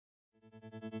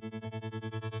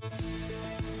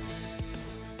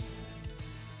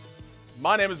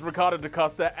my name is Ricardo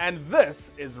DaCosta and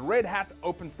this is Red Hat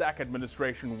OpenStack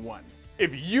Administration I.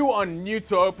 If you are new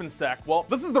to OpenStack, well,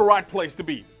 this is the right place to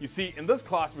be. You see, in this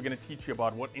class, we're going to teach you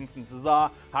about what instances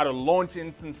are, how to launch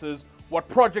instances, what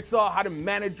projects are, how to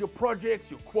manage your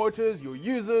projects, your quotas, your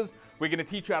users. We're going to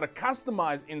teach you how to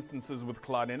customize instances with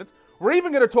Cloud Init. We're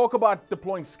even going to talk about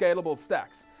deploying scalable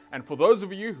stacks. And for those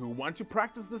of you who want to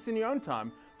practice this in your own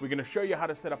time, we're going to show you how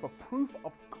to set up a proof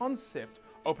of concept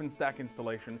OpenStack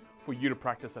installation for you to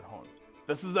practice at home.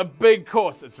 This is a big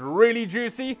course. It's really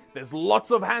juicy. There's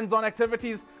lots of hands-on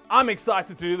activities. I'm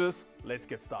excited to do this. Let's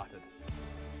get started.